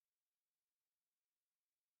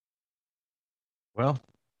Well,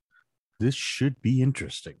 this should be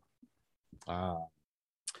interesting. Uh,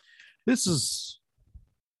 this is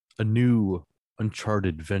a new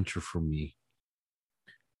uncharted venture for me.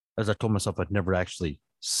 As I told myself, I'd never actually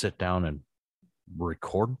sit down and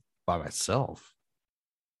record by myself.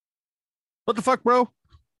 What the fuck, bro?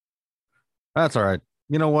 That's all right.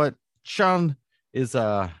 You know what? Sean is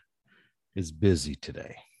is busy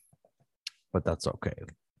today, but that's okay.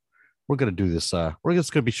 We're gonna do this. We're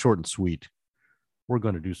just gonna be short and sweet. We're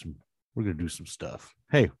gonna do some. We're gonna do some stuff.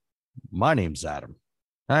 Hey, my name's Adam.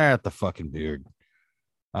 I got the fucking beard.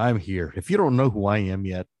 I'm here. If you don't know who I am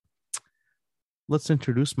yet, let's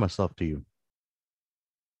introduce myself to you.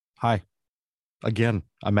 Hi, again,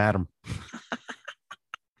 I'm Adam.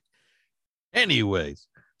 Anyways,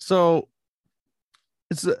 so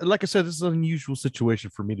it's like I said, this is an unusual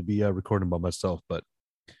situation for me to be recording by myself, but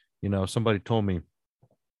somebody told me it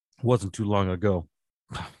wasn't too long ago,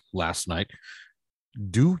 last night,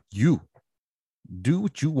 do you do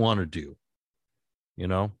what you want to do? You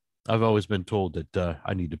know, I've always been told that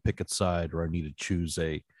I need to pick a side or I need to choose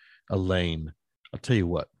a lane. I'll tell you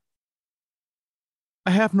what,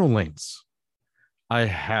 I have no lanes. I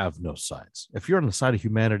have no sides. If you're on the side of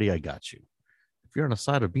humanity, I got you. If you're on the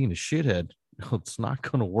side of being a shithead, it's not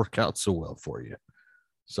going to work out so well for you.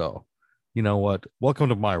 So, you know what? Welcome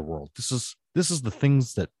to my world. This is the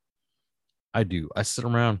things that I do. I sit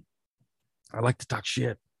around. I like to talk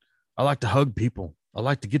shit. I like to hug people. I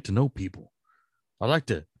like to get to know people. I like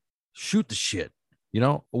to shoot the shit.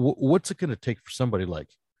 What's it going to take for somebody like,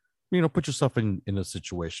 put yourself in a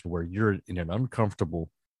situation where you're in an uncomfortable,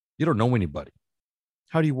 you don't know anybody.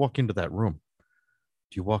 How do you walk into that room?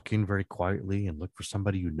 Do you walk in very quietly and look for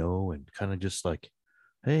somebody you know and kind of just like,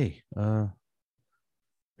 hey,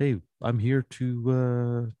 hey, I'm here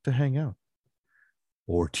to hang out?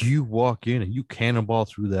 Or do you walk in and you cannonball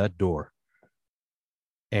through that door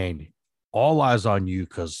and all eyes on you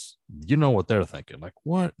because you know what they're thinking? Like,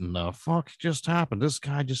 what in the fuck just happened? This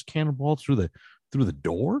guy just cannonballed through the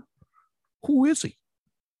door? Who is he?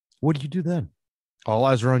 What do you do then? All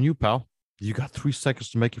eyes are on you, pal. You got 3 seconds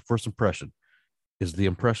to make your first impression. Is the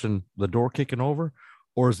impression the door kicking over,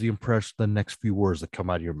 or is the impression the next few words that come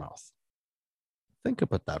out of your mouth? Think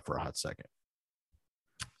about that for a hot second.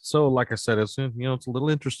 So, like I said, it's a little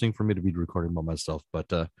interesting for me to be recording by myself,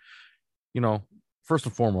 but you know, first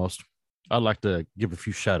and foremost, I'd like to give a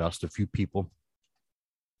few shout outs to a few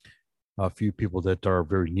people that are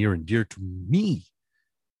very near and dear to me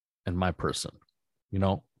and my person. You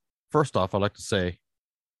know, first off, I'd like to say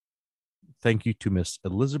thank you to Miss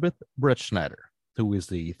Elizabeth Brett Schneider, who is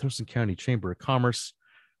the Thurston County Chamber of Commerce.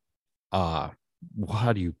 Uh,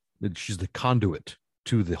 how do you? She's the conduit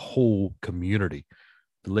to the whole community.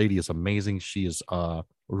 The lady is amazing. She is a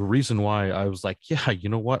reason why I was like, yeah, you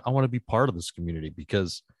know what? I want to be part of this community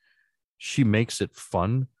because she makes it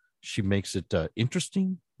fun. She makes it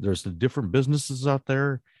interesting. There's the different businesses out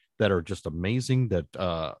there that are just amazing that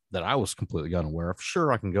I was completely unaware of.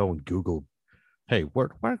 Sure, I can go and Google, hey, where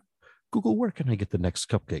can I get the next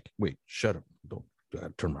cupcake? Wait, shut up. Don't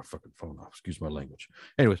turn my fucking phone off. Excuse my language.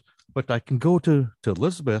 Anyways, but I can go to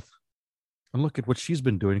Elizabeth and look at what she's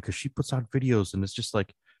been doing because she puts out videos and it's just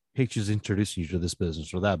like, hey, she's introducing you to this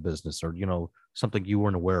business or that business or something you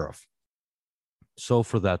weren't aware of. So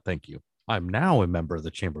for that, thank you. I'm now a member of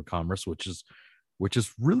the Chamber of Commerce, which is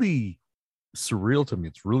really surreal to me.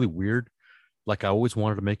 It's really weird. Like I always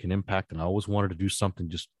wanted to make an impact and I always wanted to do something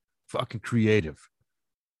just fucking creative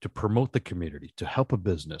to promote the community, to help a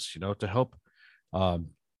business, to help um,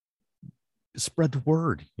 spread the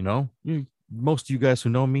word. Most of you guys who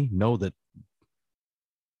know me know that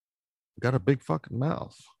I got a big fucking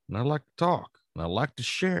mouth and I like to talk and I like to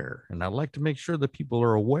share and I like to make sure that people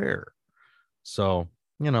are aware. So,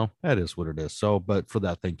 that is what it is. So, but for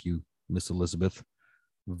that, thank you, Miss Elizabeth.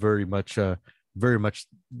 Very much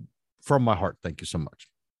from my heart. Thank you so much.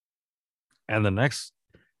 And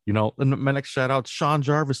my next shout out, Sean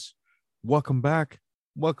Jarvis. Welcome back.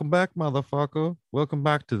 Welcome back, motherfucker. Welcome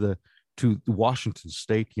back to Washington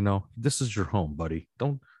State. This is your home, buddy.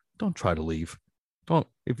 Don't try to leave. Don't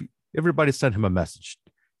if you, everybody send him a message.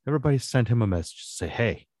 Everybody send him a message. Say,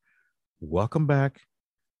 hey, welcome back.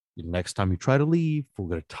 Next time you try to leave, we're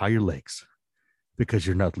gonna tie your legs because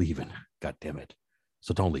you're not leaving. God damn it.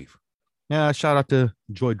 So don't leave. Yeah, shout out to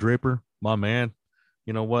Joy Draper, my man.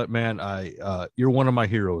 You know what, man? You're one of my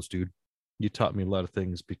heroes, dude. You taught me a lot of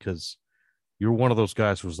things because you're one of those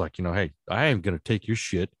guys who was like, hey, I am gonna take your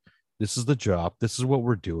shit. This is the job. This is what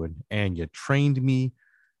we're doing, and you trained me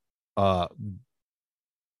uh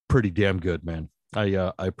pretty damn good, man.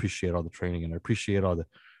 I appreciate all the training and I appreciate all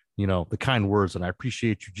the kind words and I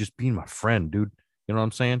appreciate you just being my friend, dude. You know what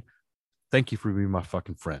I'm saying? Thank you for being my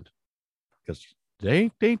fucking friend, because there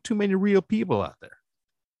ain't too many real people out there.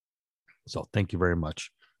 So thank you very much.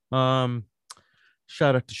 Um,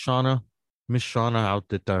 Shout out to Shauna, Miss Shauna out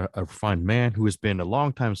at a Refined Man, who has been a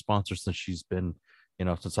long time sponsor since she's been,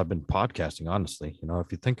 since I've been podcasting. Honestly,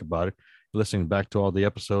 if you think about it, listening back to all the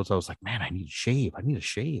episodes, I was like, man, I need a shave. I need a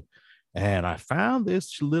shave. And I found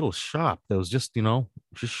this little shop that was just,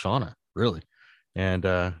 just Shauna, really. And,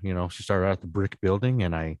 she started out at the brick building,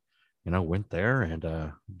 and I, went there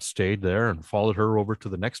and stayed there and followed her over to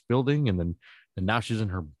the next building. And now she's in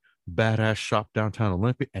her badass shop downtown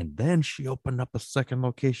Olympia. And then she opened up a second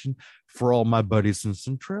location for all my buddies in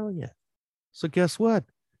Centralia. So guess what?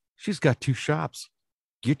 She's got two shops.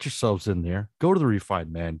 Get yourselves in there. Go to the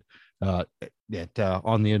Refined Man on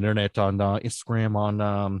the internet, on Instagram,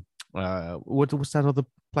 on what's that other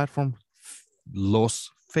platform?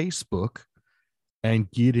 Los Facebook, and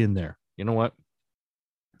get in there. You know what?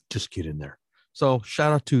 Just get in there. So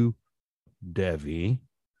shout out to Devi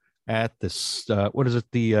at this what is it,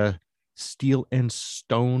 the Steel and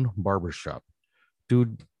Stone Barbershop.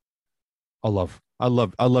 Dude, I love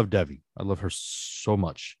Devi. I love her so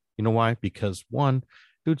much. You know why? Because one,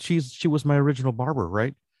 dude, she was my original barber,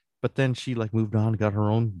 right? But then she like moved on, got her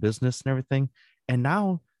own business and everything. And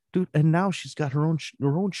now, dude, she's got her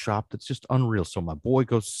own shop that's just unreal. So my boy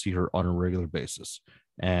goes to see her on a regular basis.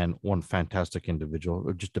 And one fantastic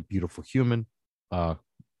individual, just a beautiful human,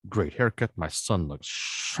 great haircut. My son looks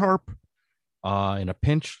sharp. In a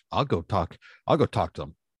pinch, I'll go talk to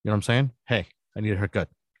them. You know what I'm saying? Hey, I need a haircut.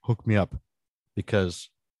 Hook me up. Because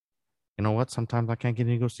you know what? Sometimes I can't get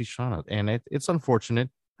in to go see Shauna. And it's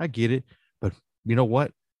unfortunate. I get it. But you know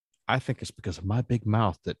what? I think it's because of my big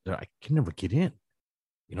mouth that I can never get in.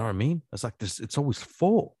 You know what I mean? It's like this, it's always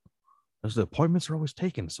full. As the appointments are always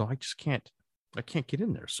taken. So I can't get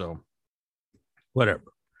in there. So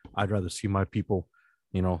whatever. I'd rather see my people,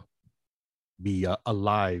 be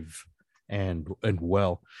alive and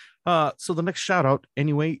well. So the next shout out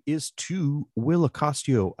anyway is to Will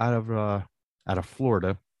Acostio out of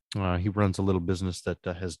Florida. He runs a little business that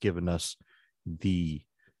has given us the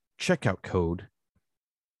checkout code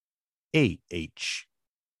AHABBWR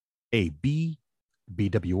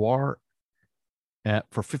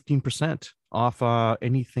for 15% off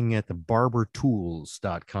anything at the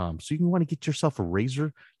barbertools.com. So you want to get yourself a razor.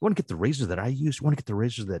 You want to get the razor that I use. You want to get the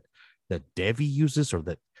razor that Devi uses, or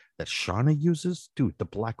that Shauna uses. Dude, the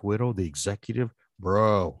Black Widow, the executive,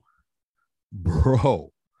 bro,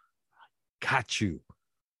 got you.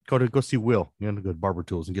 Go see Will. Go to Barber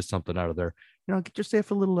Tools and get something out of there. Get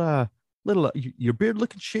yourself a little your beard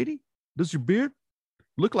looking shitty. Does your beard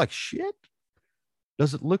look like shit?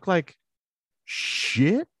 Does it look like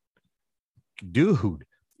shit? Dude,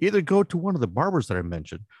 either go to one of the barbers that I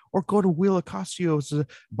mentioned, or go to Will Acostio's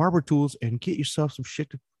Barber Tools and get yourself some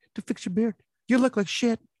shit to fix your beard. You look like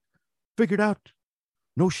shit. Figure it out.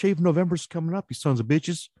 No Shave November's coming up, you sons of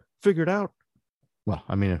bitches. Figure it out. Well,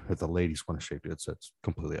 I mean, if the ladies want to shave it, it's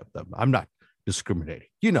completely up to them. I'm not discriminating.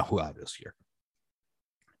 You know who I is here.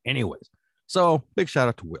 Anyways, so big shout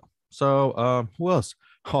out to Will. So who else?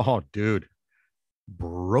 Oh, dude.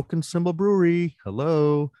 Broken Cymbal Brewery.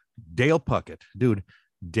 Hello. Dale Puckett. Dude,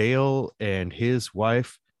 Dale and his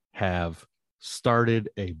wife have started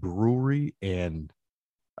a brewery, and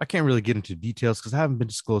I can't really get into details because I haven't been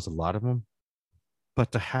disclosed a lot of them.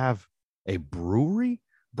 But to have a brewery,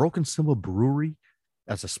 Broken Cymbal Brewery,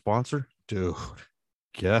 as a sponsor, dude,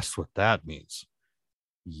 guess what that means?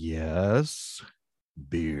 Yes,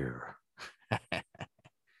 beer.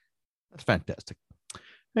 That's fantastic.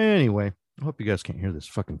 Anyway, I hope you guys can't hear this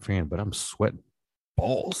fucking fan, but I'm sweating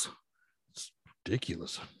balls. It's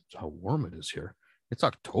ridiculous how warm it is here. It's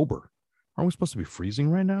October. Aren't we supposed to be freezing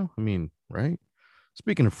right now? I mean, right?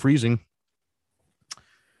 Speaking of freezing, I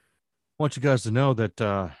want you guys to know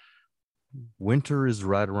that winter is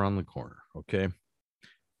right around the corner, okay?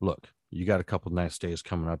 Look, you got a couple nice days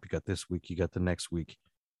coming up. You got this week, you got the next week.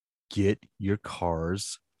 Get your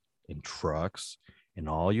cars and trucks and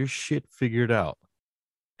all your shit figured out,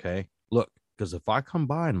 okay? Look, because if I come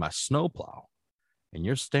by in my snowplow and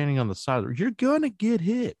you're standing on the side, you're going to get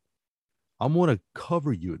hit. I'm going to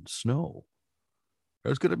cover you in snow.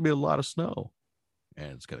 There's going to be a lot of snow,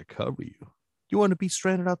 and it's going to cover you. You want to be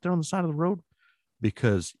stranded out there on the side of the road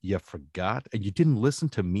because you forgot and you didn't listen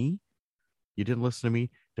to me? You didn't listen to me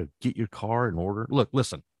to get your car in order? Look,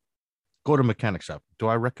 listen, go to a mechanic shop. Do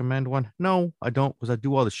I recommend one? No, I don't, because I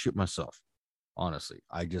do all this shit myself. Honestly,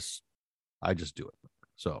 I just do it.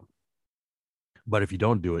 So, but if you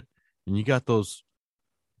don't do it, and you got those,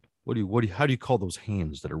 how do you call those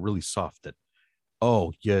hands that are really soft? That,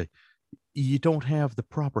 oh yeah, You don't have the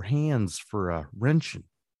proper hands for wrenching.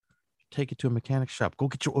 Take it to a mechanic shop. Go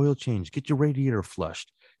get your oil change. Get your radiator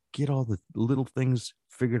flushed. Get all the little things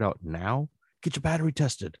figured out now. Get your battery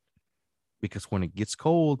tested. Because when it gets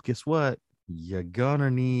cold, guess what? You're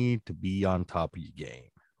gonna need to be on top of your game.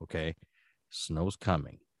 Okay. Snow's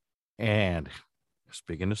coming. And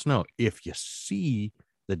speaking of snow, if you see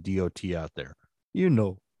the DOT out there, you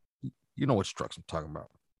know, you know which trucks I'm talking about.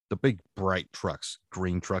 The big bright trucks,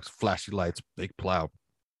 green trucks, flashy lights, big plow.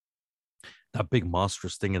 That big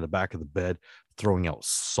monstrous thing in the back of the bed throwing out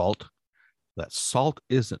salt. That salt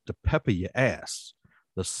isn't to pepper your ass.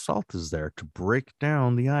 The salt is there to break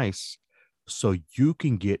down the ice so you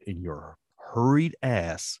can get in your hurried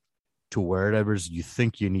ass to wherever you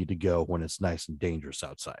think you need to go when it's nice and dangerous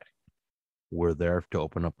outside. We're there to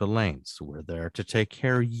open up the lanes. We're there to take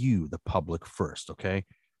care of you, the public, first, okay?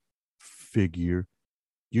 Figure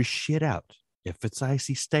your shit out. If it's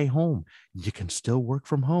icy, stay home. You can still work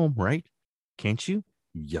from home, right? Can't you?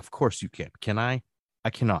 Yeah, of course you can. Can I? I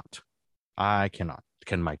cannot. I cannot.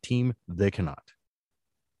 Can my team? They cannot.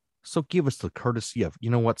 So give us the courtesy of, you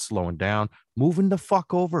know what, slowing down, moving the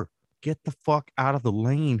fuck over. Get the fuck out of the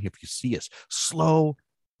lane if you see us. Slow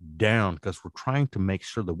down because we're trying to make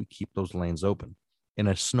sure that we keep those lanes open. In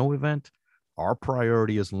a snow event, our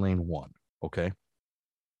priority is lane one. Okay.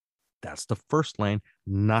 That's the first lane,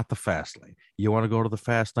 not the fast lane. You want to go to the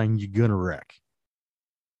fast lane, you're going to wreck.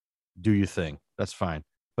 Do your thing. That's fine.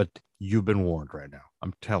 But you've been warned right now.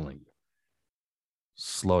 I'm telling you.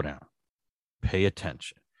 Slow down. Pay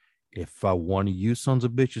attention. If one of you sons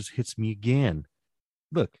of bitches hits me again,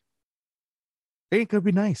 look, it ain't going to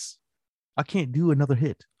be nice. I can't do another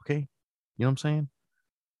hit. Okay. You know what I'm saying?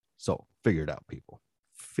 So figure it out, people.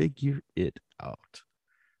 Figure it out.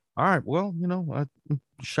 All right. Well,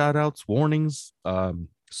 shout outs, warnings,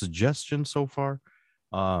 suggestions so far.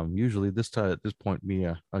 Usually this time at this point,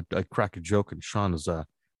 I crack a joke and Sean is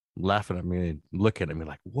laughing at me and looking at me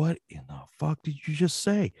like, what in the fuck did you just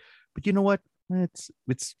say? But you know what? It's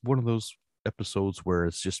one of those episodes where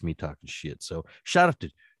it's just me talking shit. So shout out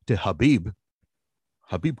to Habib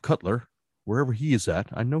Cutler, wherever he is at.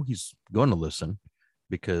 I know he's going to listen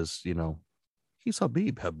because he's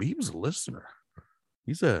Habib. Habib's a listener.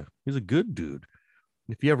 He's a good dude.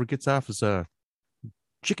 If he ever gets off his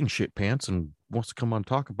chicken shit pants and wants to come on and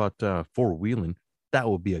talk about four wheeling, that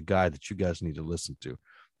will be a guy that you guys need to listen to.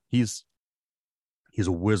 He's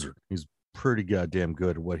a wizard. He's pretty goddamn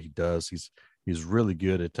good at what he does. He's really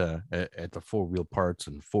good at the four wheel parts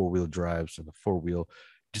and four wheel drives and the four wheel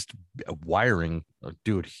just wiring.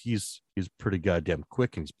 Dude, he's pretty goddamn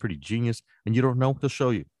quick and he's pretty genius. And you don't know what to show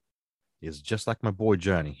you. He's just like my boy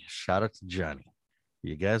Johnny. Shout out to Johnny.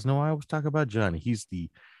 You guys know I always talk about Johnny. He's the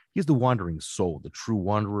wandering soul, the true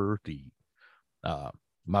wanderer, the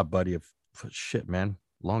my buddy of shit, man.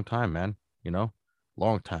 Long time, man.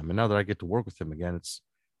 Long time. And now that I get to work with him again, it's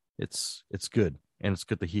good. And it's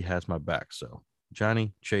good that he has my back. So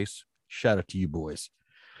Johnny, Chase, shout out to you boys.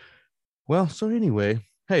 Well, so anyway,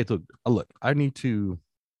 hey, look, I need to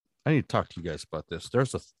talk to you guys about this.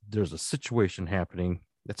 There's a situation happening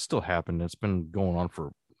that's still happening. It's been going on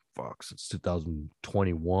for since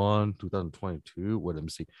 2021, 2022. Let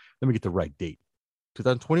me get the right date.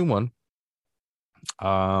 2021.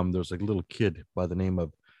 There's a little kid by the name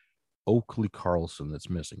of Oakley Carlson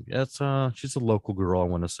that's missing. She's a local girl. I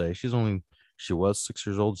want to say she was 6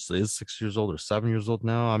 years old. She is 6 years old or 7 years old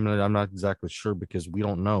now. I'm not exactly sure because we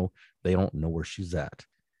don't know. They don't know where she's at.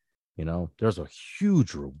 There's a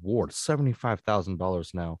huge reward,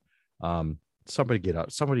 $75,000 now. Somebody get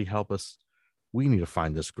out. Somebody help us. We need to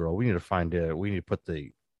find this girl. We need to put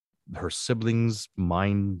her siblings'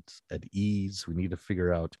 minds at ease. We need to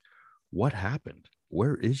figure out what happened.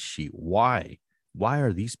 Where is she? Why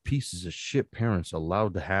are these pieces of shit parents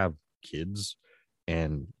allowed to have kids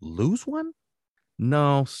and lose one?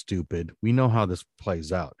 No, stupid. We know how this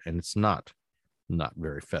plays out, and it's not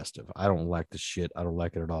very festive. I don't like this shit. I don't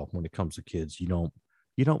like it at all. When it comes to kids, you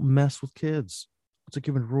don't mess with kids. It's a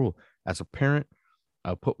given rule. As a parent,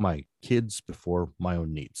 I put my kids before my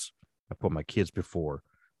own needs. I put my kids before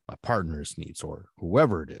my partner's needs or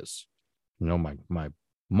whoever it is. My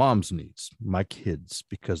mom's needs, my kids,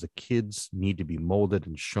 because the kids need to be molded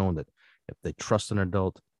and shown that if they trust an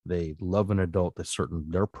adult, they love an adult,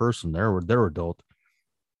 their person, they're adult.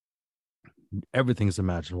 Everything's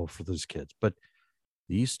imaginable for those kids. But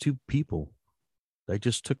these two people, they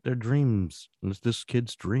just took their dreams, and this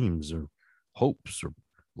kid's dreams or hopes or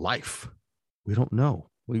life. We don't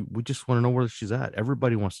know. We just want to know where she's at.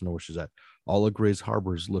 Everybody wants to know where she's at. All of Grays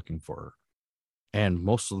Harbor is looking for her. And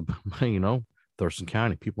most of the, Thurston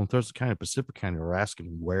County, people in Thurston County, Pacific County are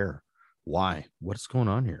asking where. Why? What's going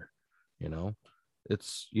on here? You know,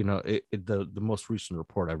 it's, the most recent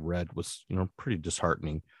report I read was, pretty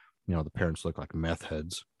disheartening. The parents look like meth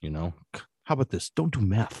heads. How about this? Don't do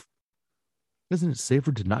meth. Isn't it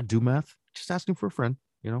safer to not do meth? Just asking for a friend.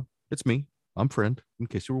 It's me. I'm friend, in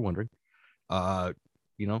case you were wondering. Uh,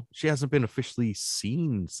 she hasn't been officially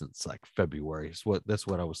seen since like February. That's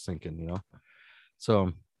what I was thinking.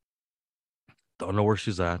 So don't know where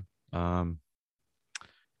she's at. Um,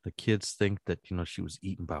 the kids think that she was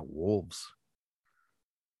eaten by wolves,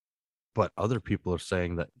 but other people are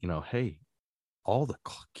saying that hey, all the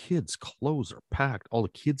kids' clothes are packed. All the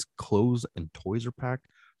kids' clothes and toys are packed.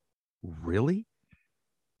 Really?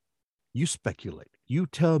 You speculate. You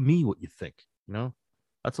tell me what you think.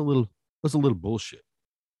 That's a little bullshit.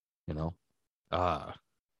 You know, uh,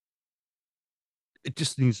 it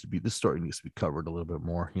just needs to be. This story needs to be covered a little bit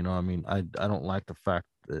more. I mean, I don't like the fact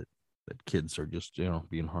that kids are just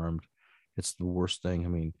being harmed. It's the worst thing. I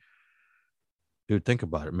mean, dude, think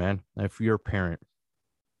about it, man. If you're a parent,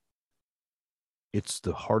 it's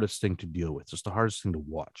the hardest thing to deal with. It's the hardest thing to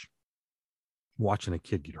watch. Watching a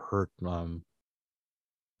kid get hurt, you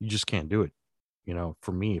just can't do it.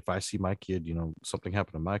 For me, if I see my kid, something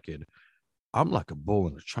happen to my kid, I'm like a bull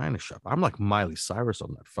in a china shop. I'm like Miley Cyrus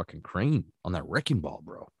on that fucking crane, on that wrecking ball,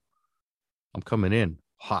 bro. I'm coming in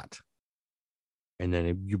hot. And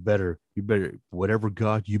then you better, whatever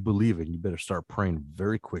God you believe in, you better start praying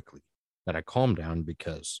very quickly that I calm down,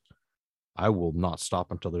 because I will not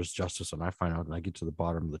stop until there's justice and I find out and I get to the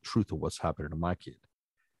bottom of the truth of what's happening to my kid.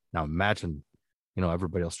 Now imagine,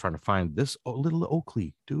 everybody else trying to find this little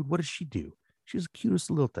Oakley, dude. What does she do? She's the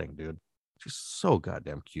cutest little thing, dude. She's so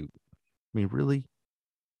goddamn cute. I mean, really?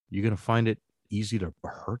 You're going to find it easy to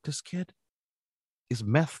hurt this kid? Is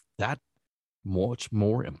meth that much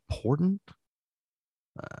more important?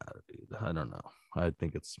 Dude, I don't know. I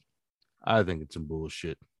think it's some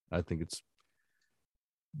bullshit. I think it's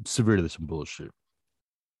severely some bullshit.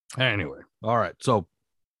 Anyway, all right. So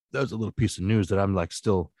that was a little piece of news that I'm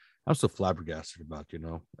still flabbergasted about,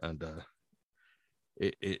 and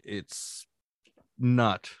it's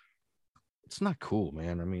not cool,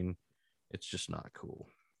 man. I mean, it's just not cool.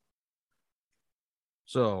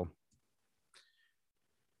 So,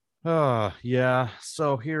 yeah.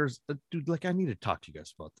 So here's, dude, I need to talk to you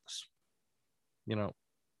guys about this.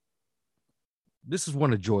 This is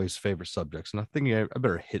one of Joy's favorite subjects, and I think I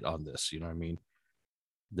better hit on this. You know what I mean?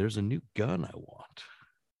 There's a new gun I want.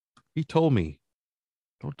 He told me,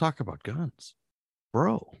 don't talk about guns,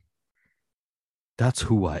 bro. That's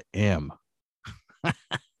who I am.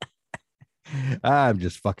 I'm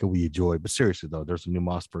just fucking with you, Joy. But seriously, though, there's a new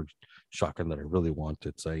Mossberg shotgun that I really want.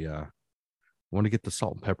 It's I want to get the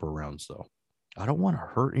salt and pepper rounds, though. I don't want to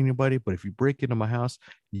hurt anybody, but if you break into my house,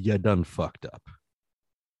 you done fucked up.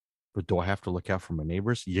 But do I have to look out for my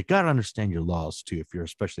neighbors? You got to understand your laws, too,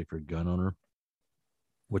 especially if you're a gun owner,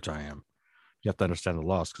 which I am. You have to understand the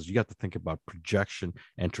laws, because you got to think about projection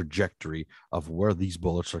and trajectory of where these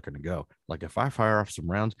bullets are going to go. Like if I fire off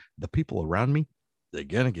some rounds, the people around me, they're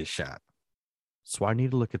going to get shot. So I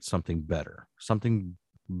need to look at something better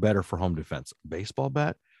for home defense. Baseball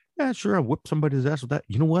bat? Yeah, sure. I'll whip somebody's ass with that.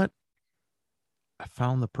 You know what? I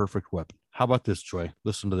found the perfect weapon. How about this, Joy?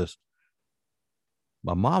 Listen to this.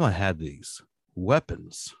 My mama had these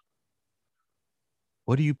weapons.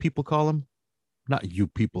 What do you people call them? Not you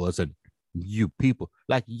people as in you people.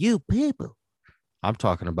 Like you people. I'm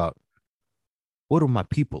talking about, what do my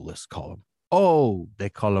people list call them? Oh, they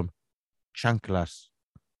call them chanclas.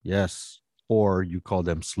 Yes. Or you call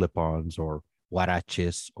them slip-ons or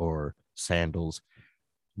huaraches or sandals.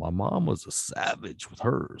 My mom was a savage with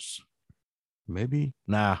hers. Maybe.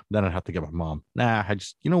 Nah, then I'd have to get my mom. Nah,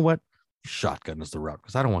 you know what? Shotgun is the route,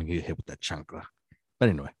 because I don't want to get hit with that chancla. But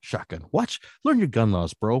anyway, shotgun. Learn your gun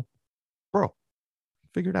laws, bro. Bro,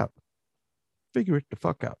 figure it out. Figure it the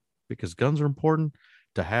fuck out. Because guns are important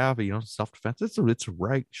to have, self-defense. It's a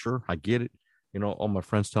right. Sure, I get it. All my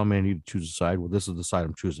friends tell me I need to choose a side. Well, this is the side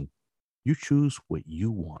I'm choosing. You choose what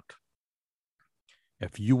you want.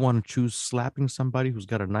 If you want to choose slapping somebody who's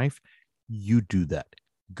got a knife, you do that.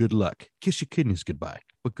 Good luck. Kiss your kidneys goodbye,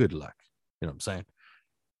 but good luck. You know what I'm saying?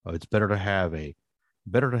 It's better to have a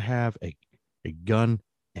gun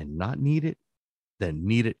and not need it than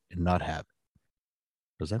need it and not have it.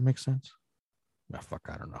 Does that make sense? Oh, fuck,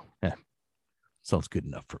 I don't know. Yeah, sounds good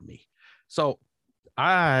enough for me. So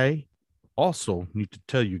I also need to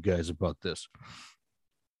tell you guys about this.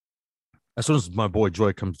 As soon as my boy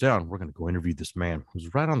Joy comes down, we're going to go interview this man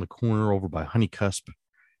who's right on the corner over by Honeycusp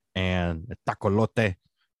and Tacolote.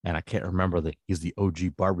 And I can't remember he's the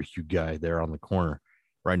OG barbecue guy there on the corner.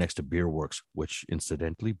 right next to Beer Works, which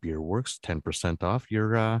incidentally, Beer Works 10% off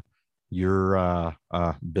your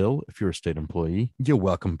bill if you're a state employee. You're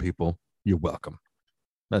welcome, people. You're welcome.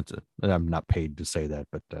 That's it. I'm not paid to say that,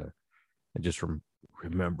 but I just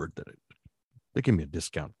remembered that they gave me a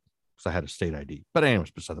discount because I had a state ID. But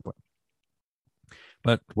anyways, beside the point.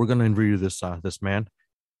 But we're gonna interview this man.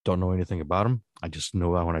 Don't know anything about him. I just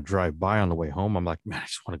know that when I drive by on the way home, I'm like, man, I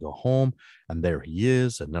just want to go home. And there he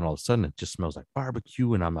is. And then all of a sudden, it just smells like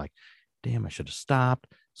barbecue. And I'm like, damn, I should have stopped.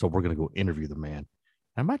 So we're gonna go interview the man.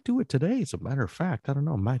 I might do it today. As a matter of fact, I don't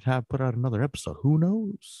know. Might have put out another episode. Who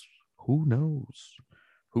knows? Who knows?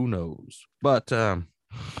 Who knows? But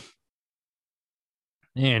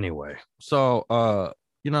anyway, so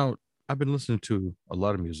I've been listening to a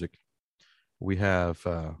lot of music. We have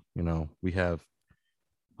we have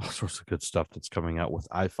all sorts of good stuff that's coming out with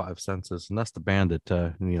I5 Senses, and that's the band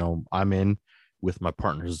that I'm in with my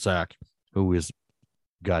partner Zach, who is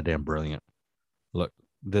goddamn brilliant. Look,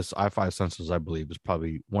 this I5 Senses, I believe, is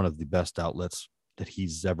probably one of the best outlets that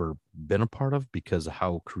he's ever been a part of because of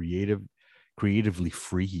how creatively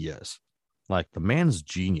free he is. Like, the man's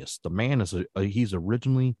genius. The man is he's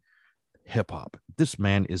originally hip hop. This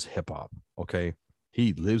man is hip hop. Okay,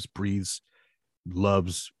 he lives, breathes,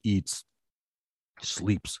 loves, eats,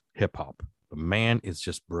 sleeps hip hop. The man is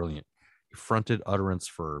just brilliant. He fronted Utterance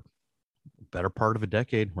for a better part of a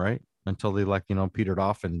decade, right? Until they petered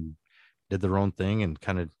off and did their own thing and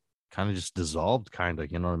kind of just dissolved,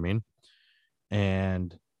 you know what I mean?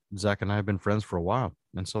 And Zach and I have been friends for a while.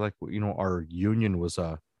 And so our union was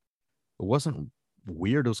it wasn't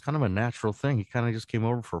weird. It was kind of a natural thing. He kind of just came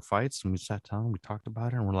over for fights and we sat down, we talked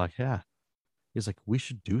about it, and we're like, yeah. He's like, we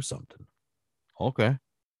should do something. Okay.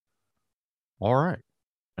 All right.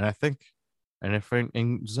 And I think,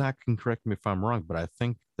 and Zach can correct me if I'm wrong, but I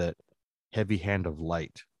think that Heavy Hand of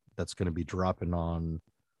Light that's going to be dropping on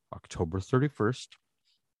October 31st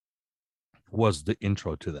was the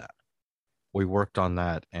intro to that. We worked on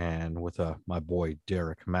that, and with my boy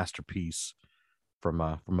Derek Masterpiece from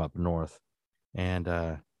up north, and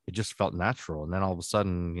it just felt natural. And then all of a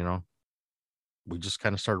sudden, we just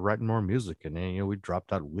kind of started writing more music, and then we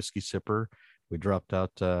dropped out Whiskey Sipper, we dropped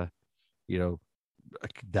out that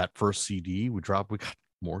first CD. We got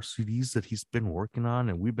more CDs that he's been working on,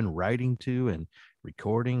 and we've been writing to and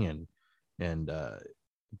recording, and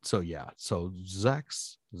so yeah. So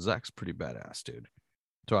Zach's pretty badass, dude.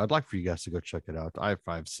 So I'd like for you guys to go check it out.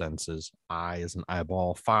 I5 Senses. I is an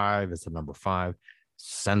eyeball. 5 is the number 5.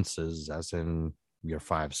 Senses, as in your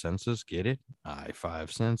 5 senses. Get it? I5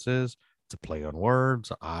 Senses. It's a play on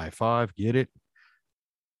words. I5. Get it?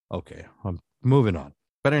 Okay, I'm moving on.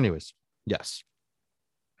 But anyways, yes.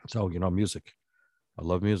 So music. I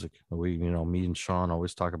love music. We, me and Sean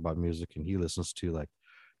always talk about music, and he listens to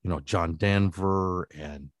John Denver,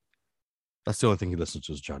 and that's the only thing he listens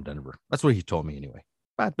to is John Denver. That's what he told me anyway.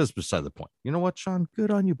 But that's beside the point. You know what, Sean?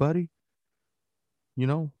 Good on you, buddy.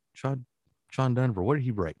 John Denver. What did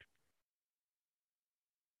he write?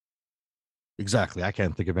 Exactly. I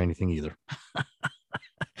can't think of anything either.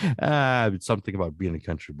 It's something about being a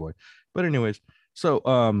country boy. But anyways, so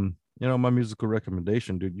my musical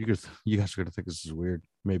recommendation, dude. You guys are gonna think this is weird,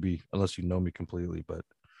 maybe, unless you know me completely. But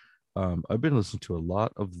I've been listening to a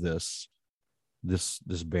lot of this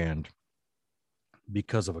band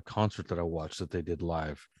because of a concert that I watched that they did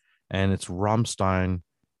live, and it's Rammstein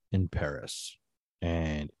in Paris.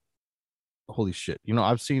 And holy shit,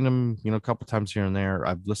 I've seen them, a couple times here and there.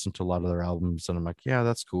 I've listened to a lot of their albums, and I'm like, yeah,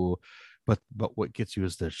 that's cool. But what gets you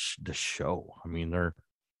is the show. I mean,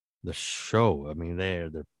 the show. I mean,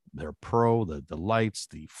 they're pro. The lights,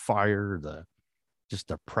 the fire, just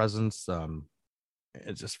their presence.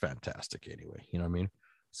 It's just fantastic. Anyway, you know what I mean.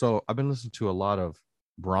 So I've been listening to a lot of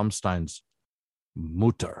Rammstein's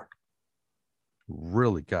Mutter.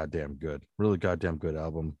 Really goddamn good. Really goddamn good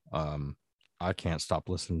album. I can't stop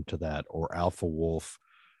listening to that, or Alpha Wolf.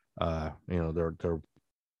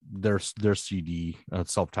 Their CD,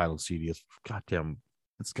 self-titled CD, is goddamn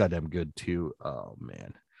good too. Oh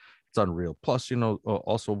man, it's unreal. Plus,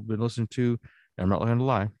 also been listening to, and I'm not going to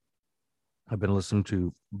lie, I've been listening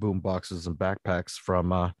to Boom Boxes and Backpacks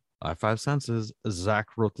from I5 Senses. Zach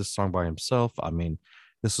wrote this song by himself. I mean,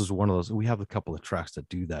 this is one of those. We have a couple of tracks that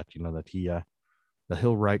do that. That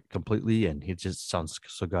he'll write completely, and he just sounds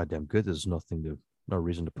so goddamn good. There's no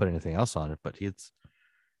reason to put anything else on it. But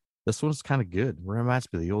this one's kind of good. It reminds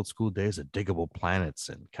me of the old school days of Diggable Planets,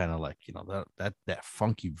 and kind of like that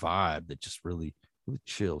funky vibe that just really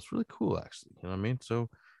chills. Really cool, actually. You know what I mean? So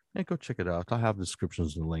yeah, go check it out. I'll have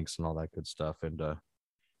descriptions and links and all that good stuff, and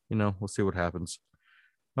we'll see what happens.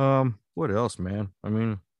 What else, man? I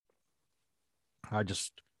mean, I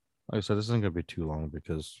just, like I said, this isn't gonna be too long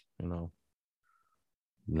because no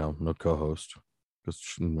co-host because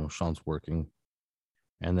Sean's working,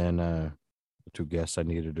 and then the two guests I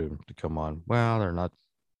needed to come on, well, they're not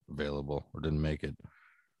available or didn't make it,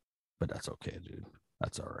 but that's okay, dude.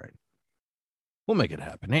 That's all right. We'll make it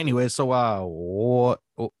happen anyway. So,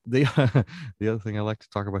 the the other thing I like to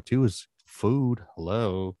talk about too is food.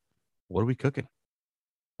 Hello, what are we cooking?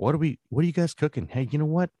 What are you guys cooking? Hey, you know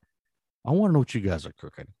what? I want to know what you guys are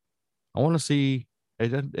cooking. I want to see.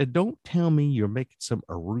 And don't tell me you're making some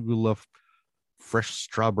arugula fresh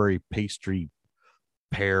strawberry pastry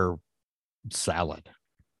pear salad.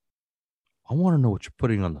 I want to know what you're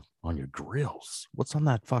putting on your grills. What's on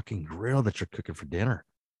that fucking grill that you're cooking for dinner?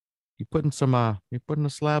 You putting a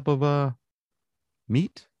slab of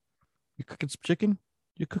meat? You cooking some chicken?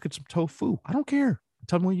 You cooking some tofu? I don't care.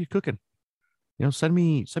 Tell me what you're cooking. Send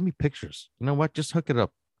me pictures. You know what? Just hook it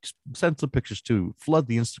up. Just send some pictures too. Flood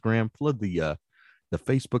the Instagram, flood the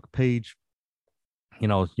Facebook page. You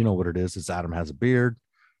know what it is. It's Adam Has a Beard.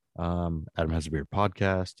 Adam Has a Beard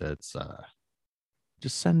podcast. It's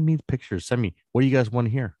just send me the pictures. Send me what do you guys want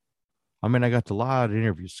to hear? I mean, I got a lot of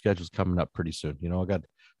interview schedules coming up pretty soon. I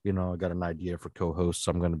got an idea for co-hosts.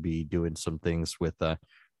 I'm going to be doing some things with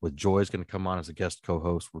Joy's going to come on as a guest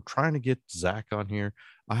co-host. We're trying to get Zach on here.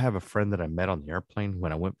 I have a friend that I met on the airplane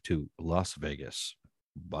when I went to Las Vegas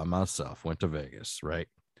by myself. Went to Vegas, right?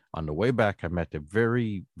 On the way back, I met a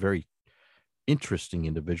very, very interesting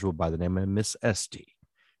individual by the name of Miss Esty.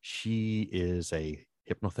 She is a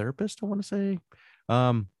hypnotherapist, I want to say.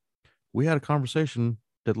 Um, we had a conversation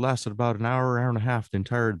that lasted about an hour and a half,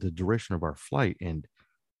 the duration of our flight. And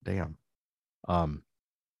damn, um,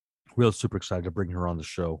 real super excited to bring her on the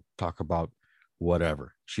show, talk about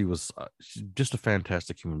whatever. She's just a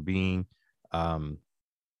fantastic human being. Um,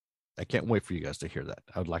 I can't wait for you guys to hear that.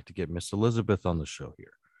 I would like to get Miss Elizabeth on the show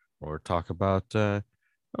here, or talk about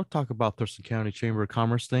Thurston County Chamber of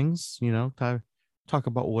Commerce things. Talk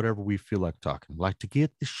about whatever we feel like talking. Like to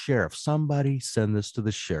get the sheriff. Somebody send this to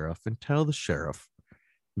the sheriff and tell the sheriff,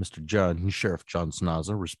 Sheriff John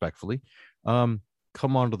Snaza, respectfully,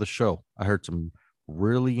 come on to the show. I heard some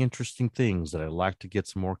really interesting things that I'd like to get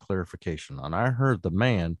some more clarification on. I heard the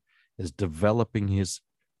man is developing his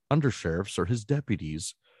undersheriffs or his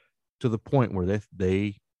deputies to the point where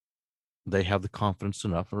they have the confidence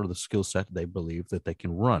enough or the skill set they believe that they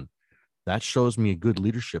can run. That shows me a good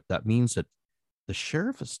leadership. That means that the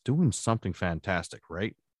sheriff is doing something fantastic,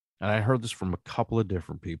 right? And I heard this from a couple of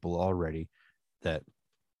different people already that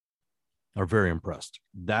are very impressed.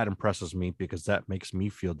 That impresses me because that makes me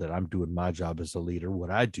feel that I'm doing my job as a leader, what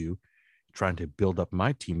I do, trying to build up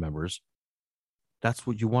my team members. That's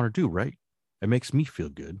what you want to do, right? It makes me feel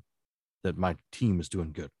good that my team is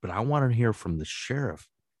doing good. But I want to hear from the sheriff,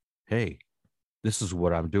 hey, this is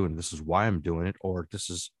what I'm doing. This is why I'm doing it, or this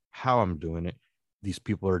is how I'm doing it. These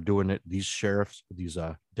people are doing it. These sheriffs, these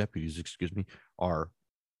deputies, excuse me, are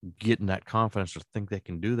getting that confidence to think they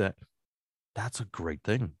can do that. That's a great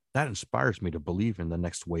thing. That inspires me to believe in the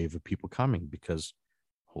next wave of people coming because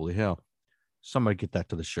holy hell, somebody get that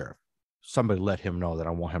to the sheriff. Somebody let him know that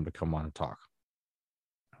I want him to come on and talk.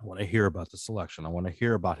 I want to hear about the selection. I want to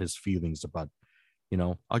hear about his feelings about,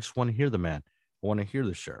 I just want to hear the man. I want to hear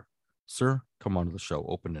the sheriff. Sir, come on to the show.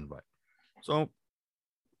 Open invite. So,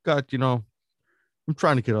 I'm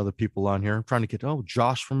trying to get other people on here. I'm trying to get,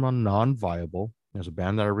 Josh from a Non-Viable. There's a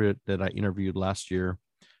band that I interviewed last year.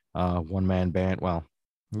 One man band. Well,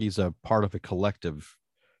 he's a part of a collective,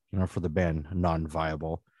 for the band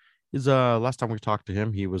Non-Viable. He's last time we talked to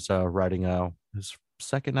him, he was writing his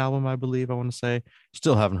second album, I believe. I want to say.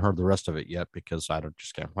 Still haven't heard the rest of it yet because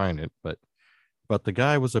just can't find it. But the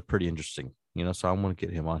guy was a pretty interesting, So I want to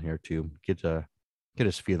get him on here to get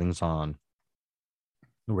his feelings on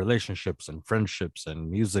relationships and friendships and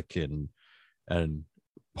music and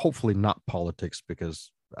hopefully not politics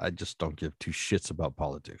because I just don't give two shits about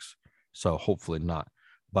politics. So hopefully not.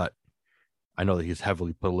 But I know that he's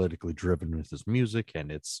heavily politically driven with his music, and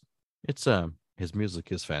it's his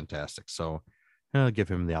music is fantastic. So I'll give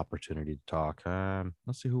him the opportunity to talk.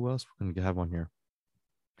 Let's see who else we're gonna have on here.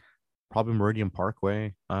 Probably Meridian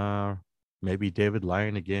Parkway. Maybe David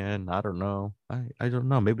Lyon again. I don't know. I don't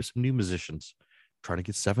know. Maybe some new musicians. Trying to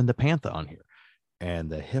get Seven the Panther on here. And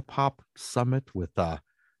the hip hop summit with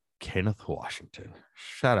Kenneth Washington.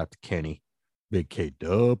 Shout out to Kenny, Big K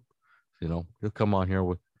Dub. He'll come on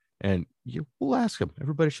here and we'll ask him.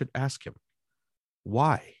 Everybody should ask him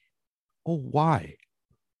why. Oh, why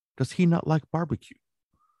does he not like barbecue?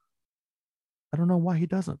 I don't know why he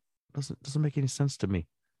doesn't. Doesn't make any sense to me.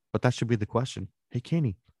 But that should be the question. Hey,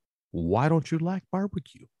 Kenny, why don't you like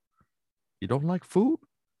barbecue? You don't like food?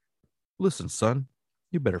 Listen, son,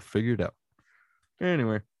 you better figure it out.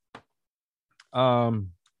 Anyway,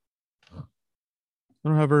 um, I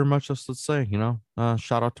don't have very much else to say, you know.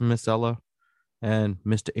 Shout out to Miss Ella and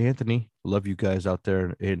Mr. Anthony. Love you guys out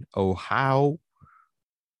there in Ohio.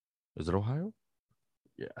 Is it Ohio?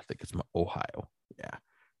 Yeah, I think it's my Ohio. Yeah.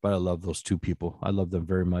 But I love those two people. I love them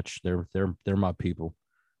very much. They're my people.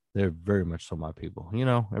 They're very much so my people. You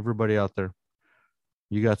know, everybody out there,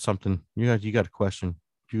 you got something, you got a question.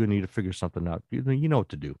 You need to figure something out. You know what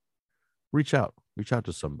to do. Reach out. Reach out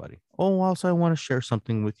to somebody. Oh, also I want to share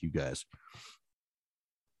something with you guys.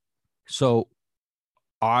 So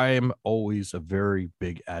I'm always a very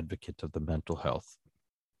big advocate of the mental health.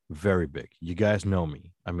 Very big. You guys know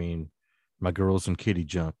me. I mean, my girls and kitty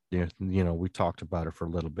junk. You know, we talked about it for a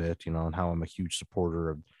little bit, you know, and how I'm a huge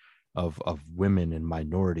supporter of women and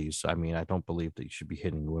minorities. I mean, I don't believe that you should be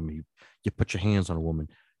hitting women. You put your hands on a woman,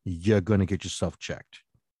 you're gonna get yourself checked.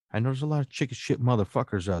 I know there's a lot of chicken shit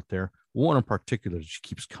motherfuckers out there. One in particular just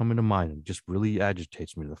keeps coming to mind and just really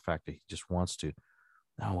agitates me to the fact that he just wants to.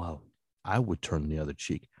 Oh well, I would turn the other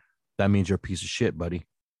cheek. That means you're a piece of shit, buddy.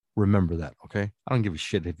 Remember that, okay? I don't give a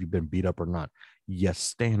shit if you've been beat up or not. You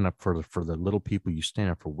stand up for the little people. You stand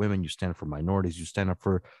up for women. You stand up for minorities. You stand up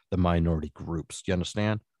for the minority groups. You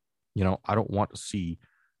understand? You know, I don't want to see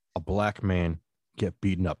a black man get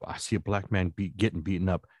beaten up. I see a black man getting beaten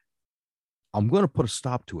up. I'm going to put a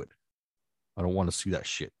stop to it. I don't want to see that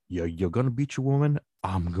shit. You're going to beat your woman.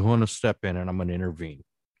 I'm going to step in and I'm going to intervene.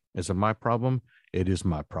 Is it my problem? It is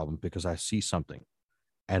my problem because I see something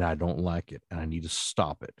and I don't like it and I need to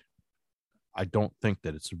stop it. I don't think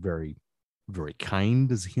that it's very, very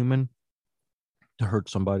kind as a human to hurt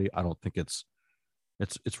somebody. I don't think it's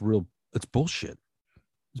real. It's bullshit.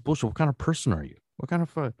 It's bullshit. What kind of person are you? What kind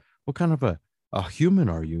of a human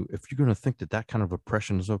are you if you're going to think that that kind of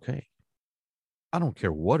oppression is okay? I don't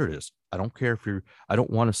care what it is. I don't care if you're, I don't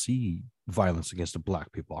want to see violence against the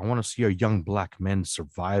black people. I want to see our young black men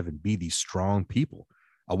survive and be these strong people.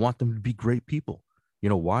 I want them to be great people. You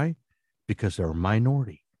know why? Because they're a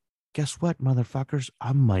minority. Guess what, motherfuckers?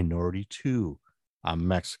 I'm minority too. I'm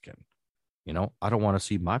Mexican. You know, I don't want to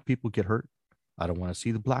see my people get hurt. I don't want to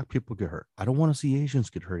see the black people get hurt. I don't want to see Asians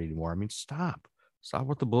get hurt anymore. I mean, stop. Stop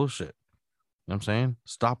with the bullshit. You know what I'm saying?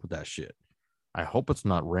 Stop with that shit. I hope it's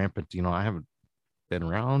not rampant. You know, I haven't been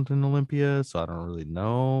around in Olympia, so I don't really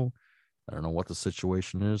know. I don't know what the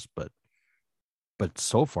situation is, but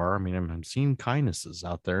so far, I mean, I'm seeing kindnesses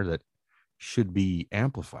out there that should be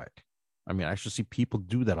amplified. I mean, I should see people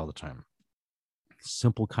do that all the time.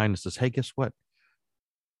 Simple kindnesses. Hey, guess what?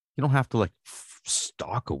 You don't have to like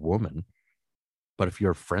stalk a woman, but if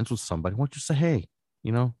you're friends with somebody, why don't you say, hey,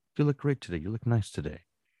 you know, you look great today. You look nice today.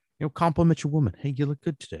 You know, compliment your woman. Hey, you look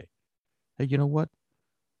good today. Hey, you know what?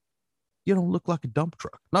 You don't look like a dump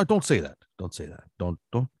truck. No, don't say that. Don't say that. Don't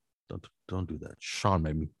do that. Sean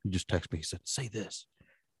made me. He just texted me. He said, say this.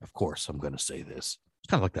 Of course, I'm going to say this. It's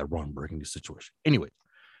kind of like that Ron Burgundy situation. Anyway,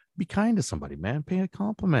 be kind to somebody, man. Pay a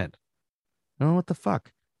compliment. You know what the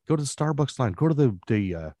fuck? Go to the Starbucks line. Go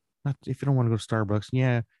to not if you don't want to go to Starbucks.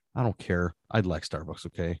 Yeah, I don't care. I'd like Starbucks.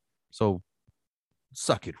 Okay. So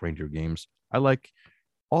suck it, Reindeer Games. I like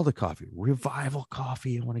all the coffee. Revival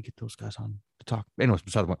Coffee. I want to get those guys on to talk. Anyways,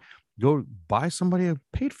 besides the point, go buy somebody a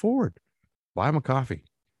paid forward. Buy them a coffee.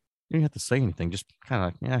 You don't have to say anything. Just kind of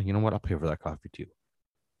like, yeah, you know what? I'll pay for that coffee too.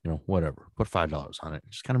 You know, whatever. Put $5 on it.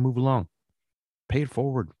 Just kind of move along. Pay it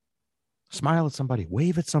forward. Smile at somebody.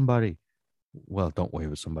 Wave at somebody. Well, don't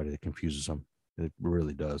wave at somebody that confuses them. It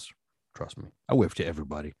really does. Trust me. I wave to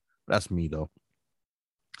everybody. That's me though.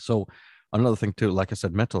 So another thing too, like I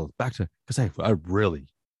said, mental back to because I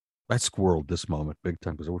squirreled this moment big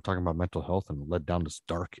time because we're talking about mental health and led down this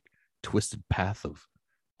dark, twisted path of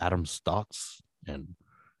Adam's thoughts and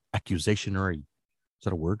accusationary. Is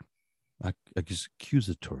that a word?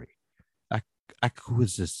 Accusatory.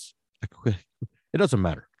 Acquisitus. It doesn't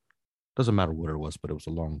matter. Doesn't matter what it was, but it was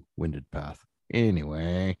a long-winded path.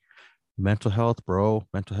 Anyway, mental health, bro.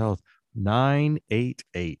 Mental health.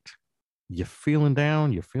 988. You feeling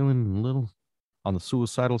down? You're feeling a little on the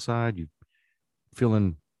suicidal side? You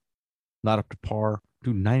feeling not up to par?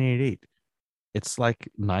 Dude, 988. It's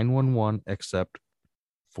like 911 except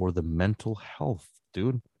for the mental health,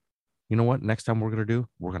 dude. You know what? Next time we're gonna do,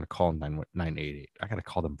 we're gonna call 988. I gotta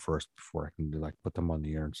call them first before I can like put them on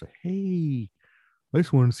the air and say, "Hey, I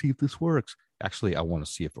just want to see if this works." Actually, I want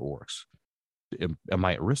to see if it works. Am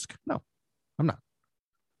I at risk? No, I'm not.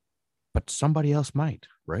 But somebody else might,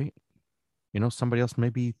 right? You know, somebody else may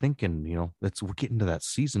be thinking, you know, we're getting to that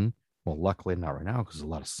season. Well, luckily not right now because there's a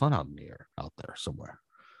lot of sun out in the air out there somewhere.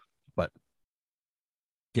 But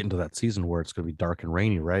getting to that season where it's going to be dark and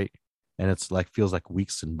rainy, right? And it's like feels like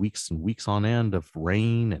weeks and weeks and weeks on end of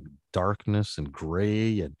rain and darkness and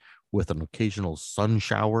gray and with an occasional sun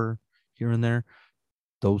shower here and there.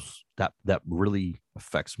 Those that really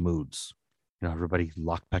affects moods. Everybody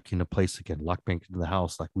locked back into place again, locked back into the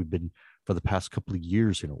house like we've been for the past couple of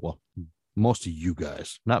years. Well, most of you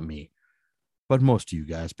guys, not me, but most of you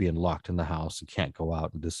guys being locked in the house and can't go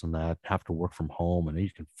out and this and that, have to work from home, and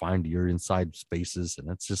you can find your inside spaces.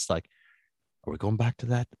 And it's just like, are we going back to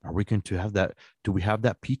that? Are we going to have that? Do we have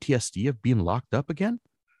that PTSD of being locked up again?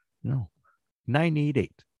 No.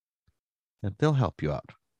 988. And they'll help you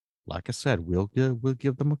out. Like I said, we'll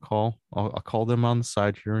give them a call. I'll call them on the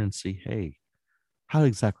side here and see, hey, how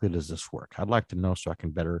exactly does this work? I'd like to know so I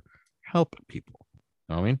can better help people.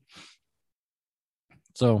 You know what I mean?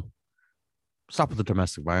 So stop with the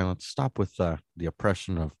domestic violence. Stop with the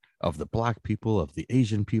oppression of the black people, of the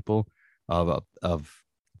Asian people, of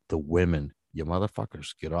the women. You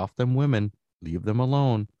motherfuckers, get off them women. Leave them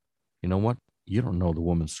alone. You know what? You don't know the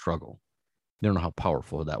woman's struggle. You don't know how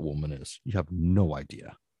powerful that woman is. You have no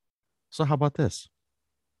idea. So how about this?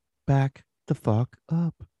 Back the fuck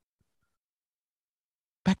up.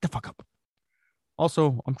 Back the fuck up.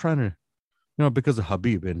 Also, I'm trying to, because of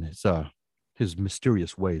Habib and his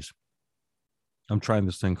mysterious ways, I'm trying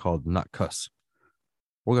this thing called not cuss.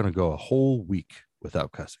 We're going to go a whole week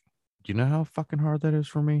without cussing. Do you know how fucking hard that is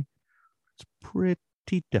for me? It's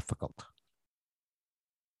pretty difficult.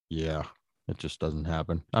 Yeah, it just doesn't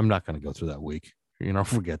happen. I'm not going to go through that week.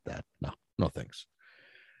 Forget that. No thanks.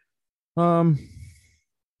 Well,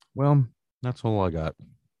 that's all I got.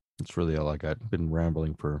 That's really all I got. Been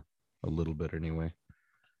rambling for a little bit anyway.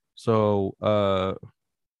 So,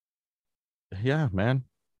 yeah, man.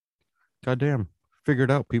 Goddamn. Figure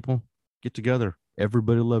it out, people. Get together.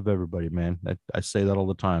 Everybody love everybody, man. I say that all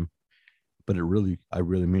the time, but I really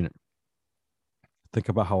mean it. Think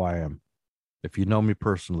about how I am. If you know me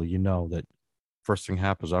personally, you know that first thing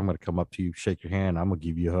happens, I'm going to come up to you, shake your hand. I'm going to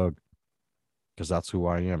give you a hug because that's who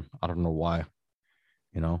I am. I don't know why.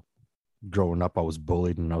 Growing up, I was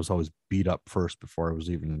bullied and I was always beat up first before I was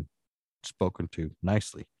even spoken to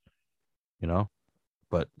nicely,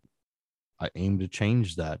 but I aim to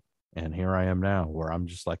change that. And here I am now where I'm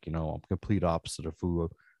just like, I'm complete opposite of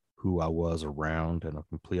who I was around, and a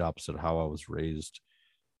complete opposite of how I was raised.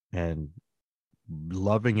 And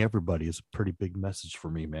loving everybody is a pretty big message for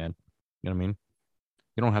me, man. You know what I mean?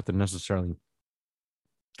 You don't have to necessarily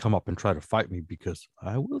come up and try to fight me because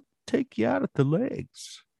I will take you out at the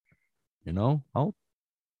legs. I'll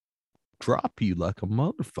drop you like a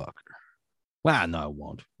motherfucker. Well, no, I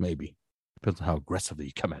won't. Maybe. Depends on how aggressively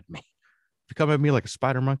you come at me. If you come at me like a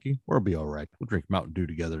spider monkey, we'll be all right. We'll drink Mountain Dew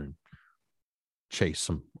together and chase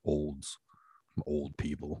some old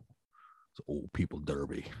people. It's old people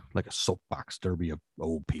derby, like a soapbox derby of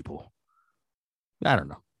old people. I don't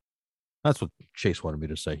know. That's what Chase wanted me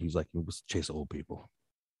to say. He's like, it was chase old people.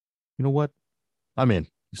 You know what? I'm in.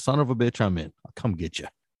 You son of a bitch, I'm in. I'll come get you.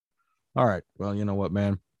 All right. Well, you know what,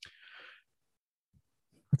 man?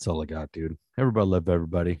 That's all I got, dude. Everybody love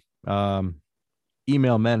everybody.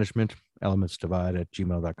 Email management,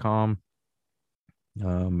 elementsdivide@gmail.com.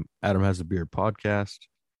 Adam Has a Beard podcast,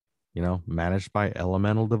 managed by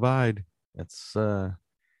Elemental Divide. It's going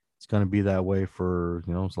to be that way for,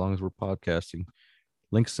 as long as we're podcasting.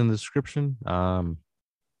 Links in the description. That's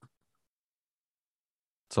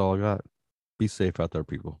all I got. Be safe out there,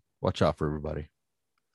 people. Watch out for everybody.